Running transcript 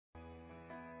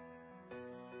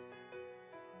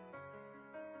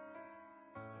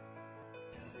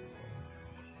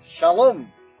Shalom.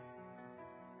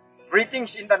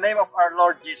 Greetings in the name of our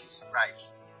Lord Jesus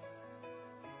Christ.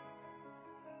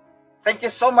 Thank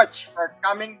you so much for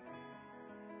coming,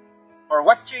 for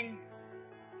watching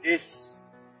this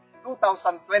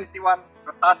 2021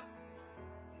 Rotad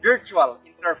Virtual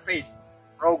Interfaith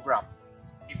Program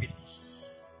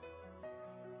activities.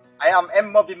 I am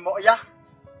Emmo Bimohya,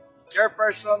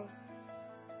 Chairperson,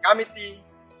 Committee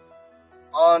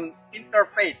on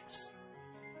Interfaith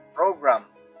Program,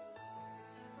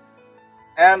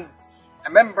 and a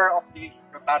member of the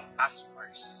Rotad Task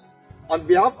Force. On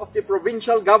behalf of the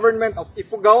provincial government of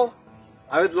Ifugao,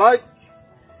 I would like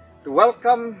to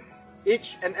welcome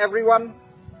each and everyone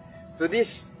to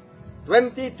this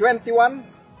 2021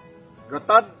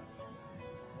 Rotad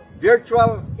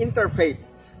Virtual Interfaith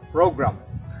Program.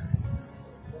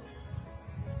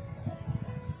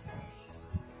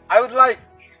 I would like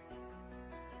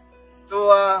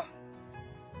to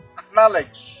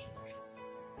acknowledge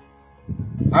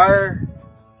our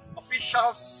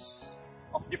officials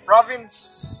of the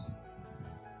province,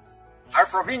 our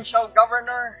provincial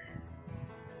governor,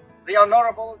 the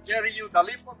Honorable Jerry U.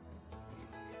 Dalipot,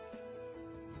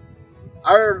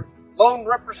 our lone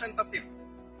representative,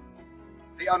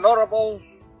 the Honorable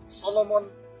Solomon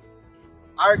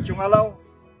R. Chungalaw,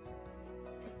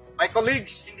 my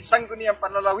colleagues in the Sangguniang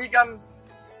Panlalawigan,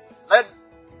 led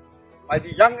by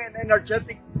the young and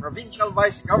energetic Provincial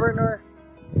Vice Governor,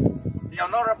 the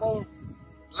Honorable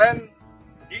Glenn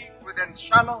D.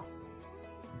 Prudenciano,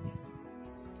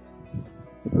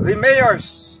 the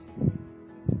mayors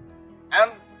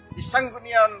and the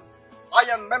Sangguniang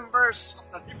Bayan members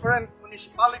of the different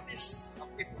municipalities of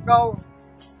Ifugao,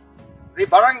 the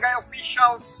barangay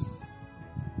officials,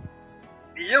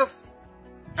 the youth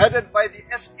headed by the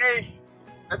SK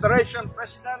Federation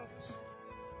President,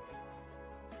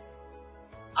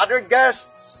 other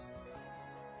guests,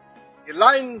 the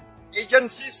line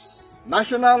agencies,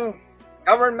 national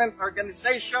government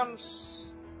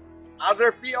organizations,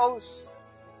 other POs,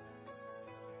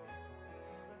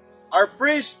 our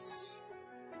priests,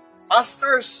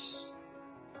 pastors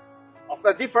of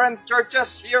the different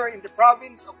churches here in the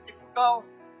province of Ifugao,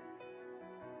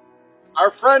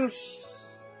 our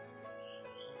friends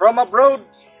from abroad,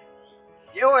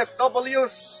 the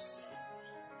OFWs,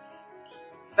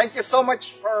 thank you so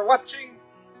much for watching.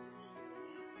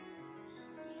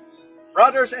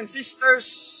 Brothers and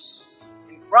sisters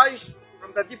in Christ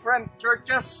from the different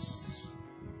churches,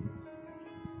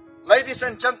 ladies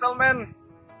and gentlemen,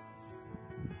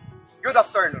 good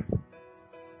afternoon.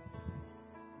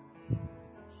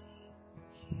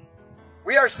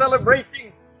 We are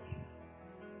celebrating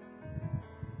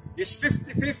this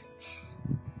 55th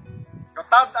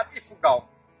Rotad at Ifugao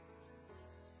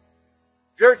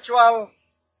Virtual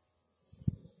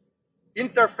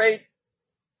Interfaith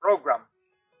Program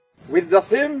with the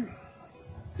theme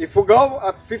Ifugao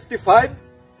at 55,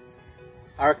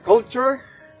 our culture,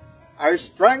 our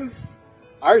strength,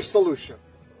 our solution.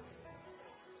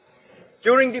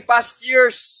 During the past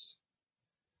years,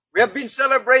 we have been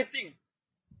celebrating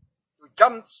to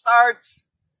jumpstart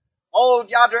all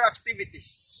the other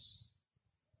activities.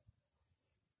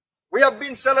 We have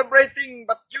been celebrating,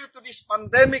 but due to this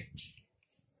pandemic,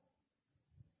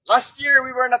 last year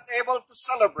we were not able to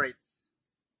celebrate.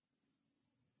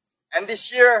 And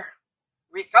this year,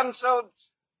 we canceled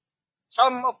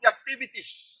some of the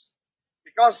activities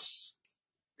because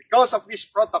of these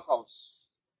protocols.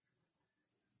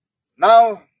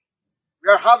 Now, we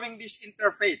are having this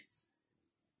interfaith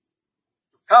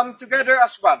to come together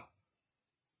as one,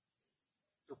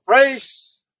 to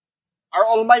praise our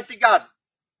Almighty God.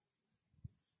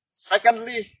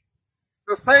 Secondly,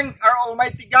 to thank our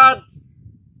Almighty God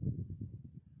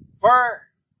for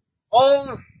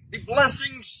all the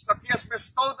blessings that He has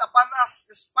bestowed upon us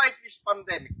despite this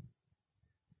pandemic.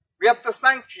 We have to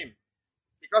thank Him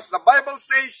because the Bible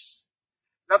says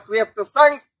that we have to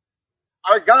thank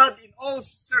our God in all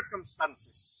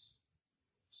circumstances.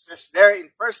 It says there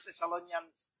in 1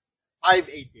 Thessalonians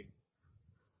 5:18.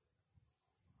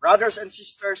 Brothers and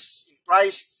sisters in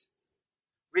Christ,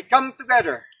 we come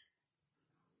together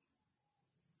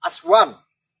as one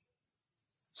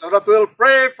so that we'll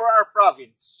pray for our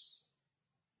province.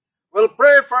 We'll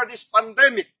pray for this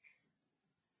pandemic,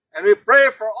 and we pray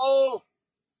for all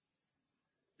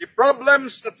the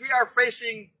problems that we are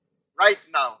facing right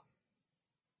now.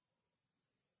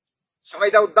 So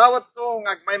ngay daw-dawat ko,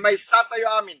 ngagmay-maysa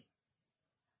tayo amin.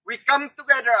 We come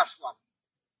together as one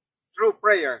through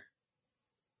prayer.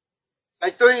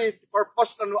 Daytoy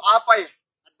purpose na nuapay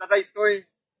at daytoy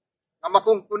na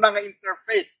makungkuna nga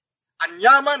interfaith.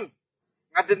 Anyaman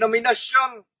nga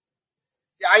denominasyon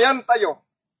ti ayan tayo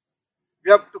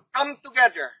We have to come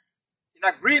together in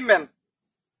agreement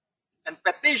and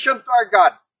petition to our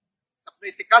God na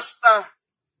politikasta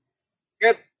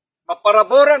ket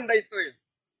maparaboran da ito'y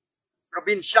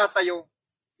probinsya tayo,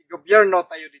 gobyerno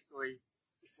tayo dito'y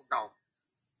Ifugao.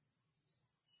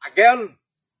 Again,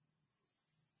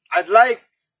 I'd like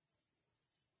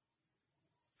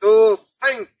to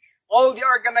thank all the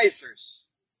organizers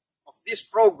of this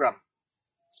program,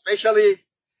 especially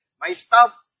my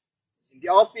staff in the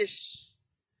office,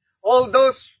 all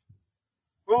those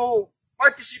who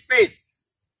participate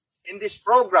in this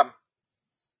program.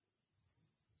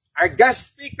 Our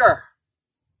guest speaker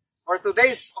for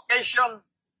today's occasion,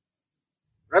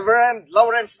 Reverend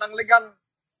Lawrence Nangligan,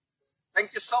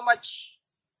 thank you so much.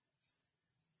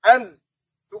 And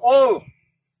to all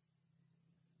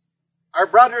our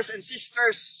brothers and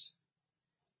sisters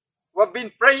who have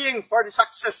been praying for the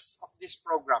success of this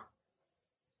program,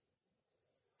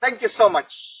 thank you so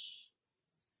much.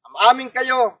 Amin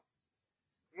kayo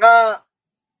nga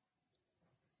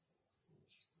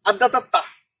addatata,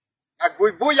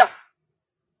 agbuy-buya.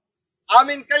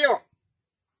 Amin kayo.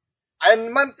 Ayan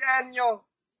mantian nyo.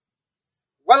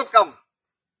 Welcome.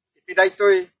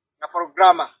 Ipidaytoy nga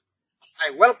programa. As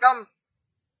I welcome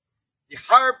the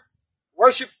harp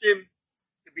worship team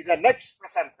to be the next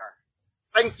presenter.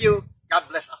 Thank you. God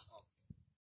bless us.